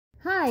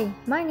Hi,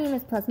 my name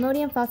is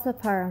Plasmodium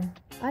falciparum.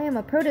 I am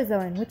a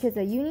protozoan, which is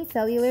a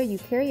unicellular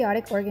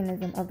eukaryotic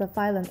organism of the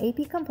phylum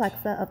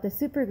Apicomplexa of the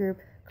supergroup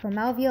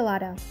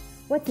Chromalveolata.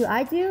 What do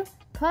I do?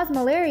 Cause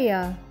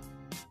malaria!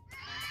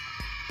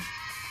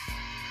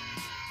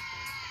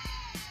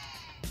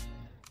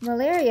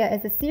 Malaria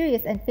is a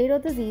serious and fatal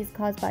disease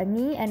caused by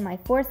me and my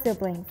 4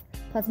 siblings,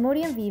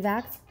 Plasmodium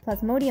vivax,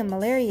 Plasmodium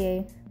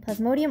malariae,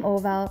 Plasmodium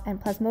ovale,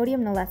 and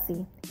Plasmodium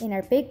knowlesi, in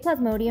our big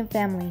Plasmodium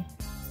family,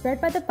 spread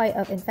by the bite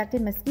of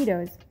infected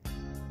mosquitoes.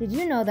 Did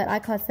you know that I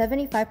cause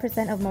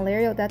 75% of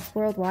malarial deaths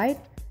worldwide?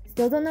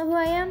 Still don't know who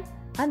I am?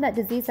 I'm that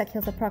disease that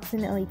kills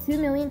approximately 2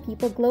 million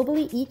people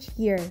globally each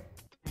year.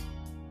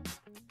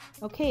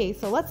 Okay,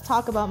 so let's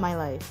talk about my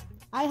life.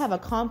 I have a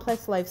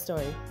complex life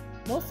story.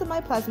 Most of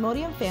my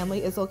Plasmodium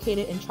family is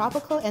located in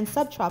tropical and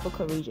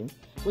subtropical regions,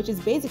 which is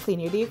basically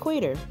near the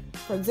equator.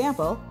 For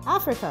example,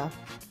 Africa.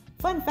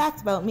 Fun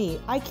fact about me,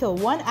 I kill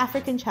 1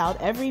 African child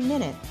every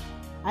minute.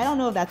 I don't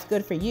know if that's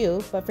good for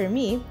you, but for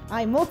me,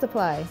 I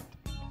multiply.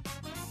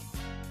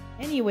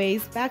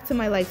 Anyways, back to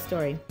my life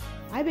story.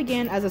 I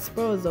began as a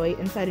sporozoite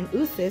inside an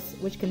oocyst,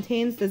 which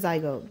contains the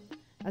zygote.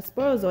 A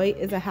sporozoite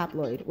is a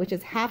haploid, which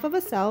is half of a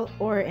cell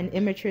or an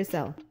immature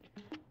cell.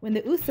 When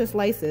the oocyst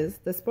lyses,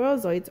 the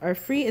sporozoites are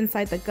free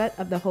inside the gut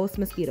of the host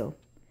mosquito.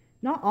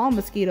 Not all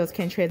mosquitoes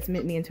can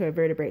transmit me into a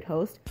vertebrate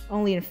host.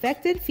 Only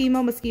infected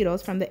female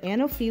mosquitoes from the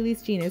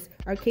Anopheles genus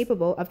are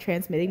capable of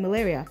transmitting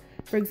malaria.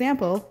 For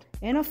example,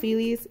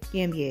 Anopheles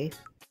gambiae.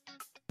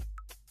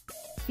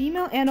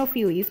 Female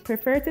Anopheles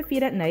prefer to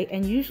feed at night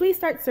and usually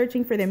start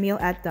searching for their meal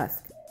at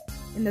dusk.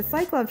 In the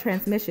cycle of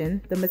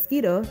transmission, the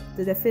mosquito,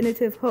 the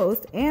definitive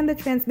host, and the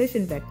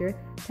transmission vector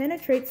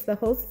penetrates the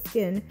host's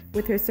skin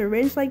with her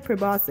syringe-like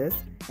proboscis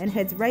and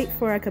heads right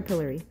for a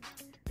capillary.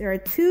 There are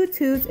 2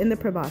 tubes in the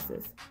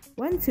proboscis.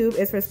 One tube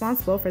is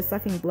responsible for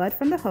sucking blood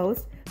from the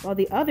host, while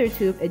the other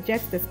tube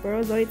ejects the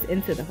sporozoites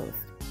into the host.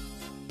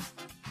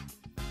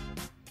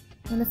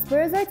 When the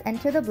sporozoites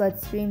enter the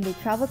bloodstream, they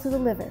travel to the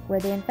liver, where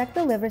they infect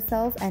the liver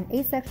cells and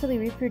asexually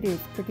reproduce,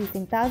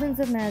 producing thousands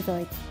of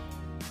merozoites.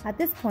 At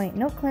this point,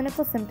 no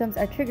clinical symptoms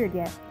are triggered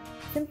yet.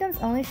 Symptoms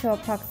only show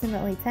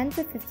approximately 10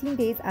 to 15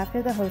 days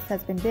after the host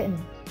has been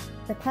bitten.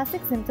 The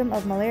classic symptom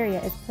of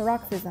malaria is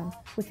paroxysm,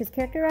 which is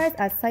characterized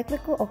as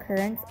cyclical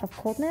occurrence of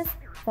coldness,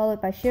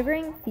 followed by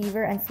shivering,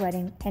 fever, and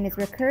sweating, and is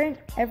recurrent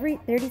every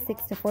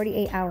 36 to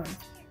 48 hours.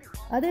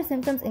 Other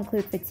symptoms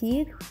include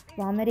fatigue,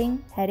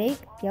 vomiting, headache,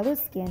 yellow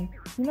skin,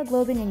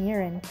 hemoglobin in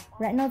urine,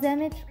 retinal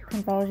damage,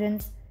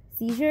 convulsions,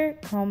 seizure,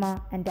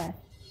 coma, and death.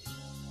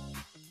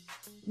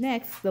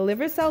 Next, the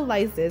liver cell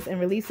lyses and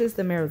releases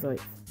the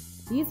merozoites.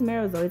 These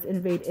merozoites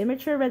invade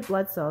immature red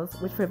blood cells,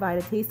 which provide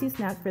a tasty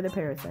snack for the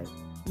parasite,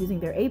 using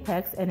their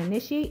apex and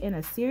initiate in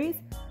a series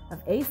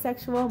of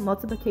asexual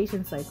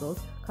multiplication cycles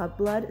called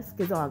blood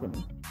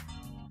schizogony.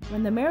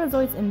 When the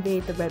merozoites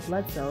invade the red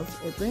blood cells,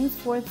 it brings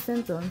forth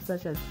symptoms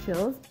such as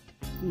chills,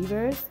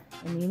 fevers,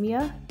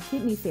 anemia,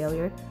 kidney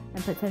failure,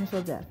 and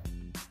potential death.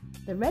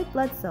 The red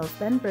blood cells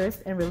then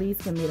burst and release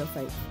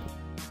gametocytes.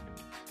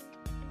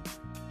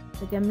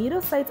 The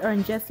gametocytes are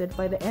ingested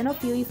by the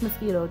Anopheles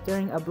mosquito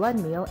during a blood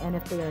meal, and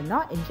if they are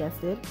not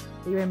ingested,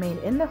 they remain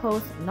in the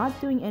host,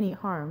 not doing any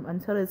harm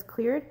until it is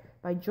cleared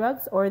by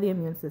drugs or the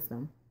immune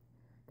system.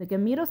 The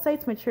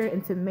gametocytes mature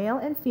into male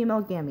and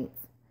female gametes.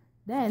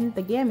 Then,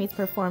 the gametes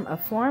perform a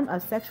form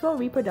of sexual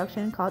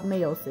reproduction called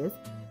meiosis,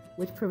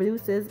 which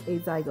produces a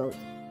zygote.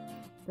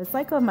 The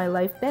cycle of my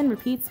life then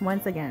repeats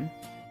once again.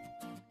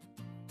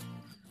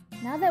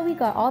 Now that we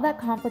got all that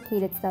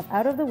complicated stuff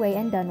out of the way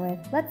and done with,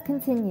 let's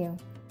continue.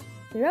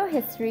 Throughout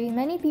history,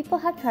 many people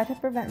have tried to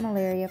prevent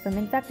malaria from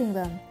infecting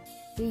them.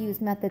 They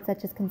use methods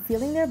such as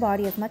concealing their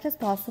body as much as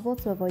possible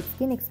to avoid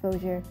skin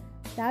exposure,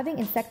 dabbing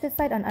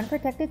insecticide on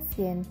unprotected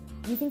skin,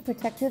 using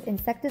protective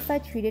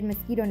insecticide-treated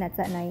mosquito nets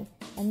at night,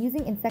 and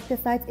using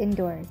insecticides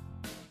indoors.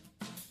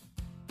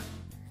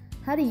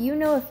 How do you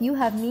know if you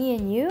have me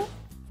in you?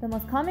 The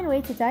most common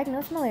way to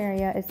diagnose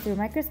malaria is through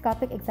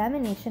microscopic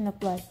examination of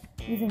blood,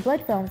 using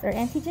blood films or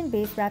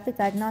antigen-based rapid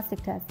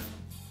diagnostic tests.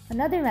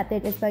 Another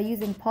method is by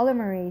using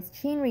polymerase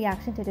chain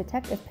reaction to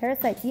detect if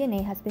parasite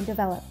DNA has been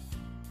developed.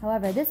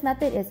 However, this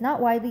method is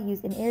not widely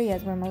used in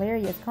areas where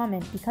malaria is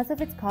common because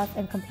of its cost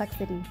and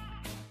complexity.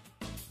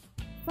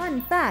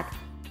 Fun fact!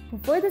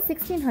 Before the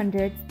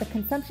 1600s, the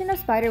consumption of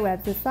spider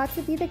webs was thought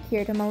to be the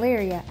cure to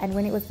malaria, and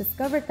when it was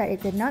discovered that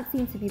it did not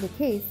seem to be the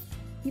case,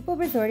 people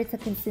resorted to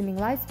consuming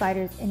live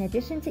spiders in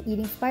addition to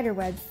eating spider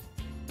webs.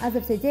 As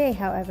of today,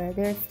 however,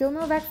 there is still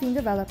no vaccine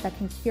developed that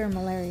can cure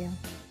malaria.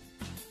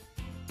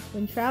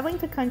 When traveling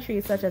to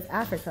countries such as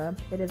Africa,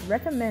 it is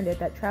recommended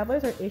that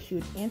travelers are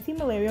issued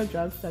anti-malarial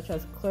drugs such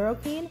as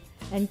chloroquine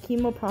and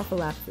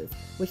chemoprophylaxis,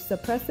 which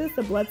suppresses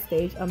the blood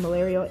stage of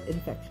malarial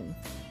infections.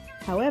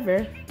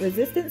 However,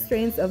 resistant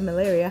strains of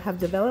malaria have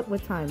developed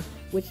with time,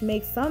 which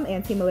makes some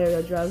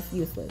anti-malarial drugs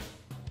useless.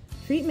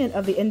 Treatment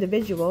of the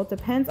individual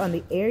depends on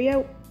the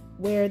area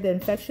where the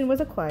infection was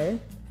acquired,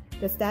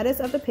 the status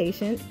of the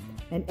patient,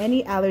 and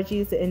any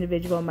allergies the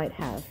individual might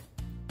have.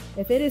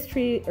 If it is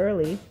treated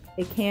early,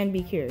 it can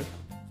be cured.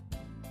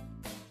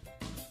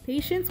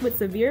 Patients with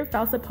severe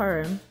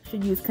falciparum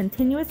should use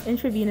continuous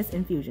intravenous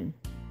infusion.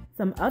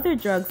 Some other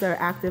drugs that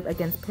are active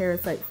against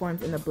parasite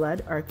forms in the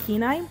blood are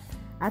quinine,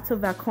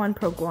 atovaquone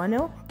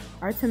proguanil,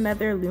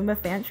 artemether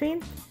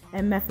lumefantrine,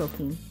 and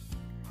methylquine.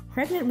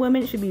 Pregnant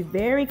women should be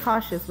very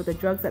cautious with the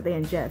drugs that they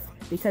ingest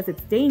because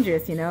it's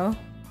dangerous, you know?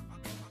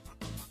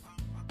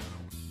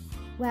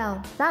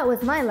 Well, that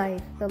was my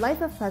life, the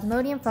life of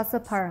Plasmodium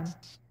falciparum.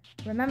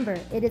 Remember,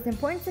 it is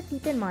important to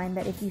keep in mind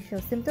that if you show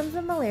symptoms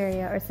of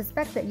malaria or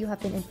suspect that you have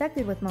been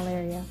infected with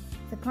malaria,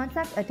 to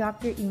contact a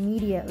doctor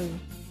immediately.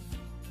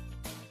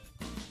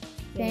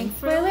 Thanks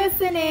for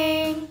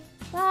listening!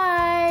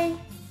 Bye!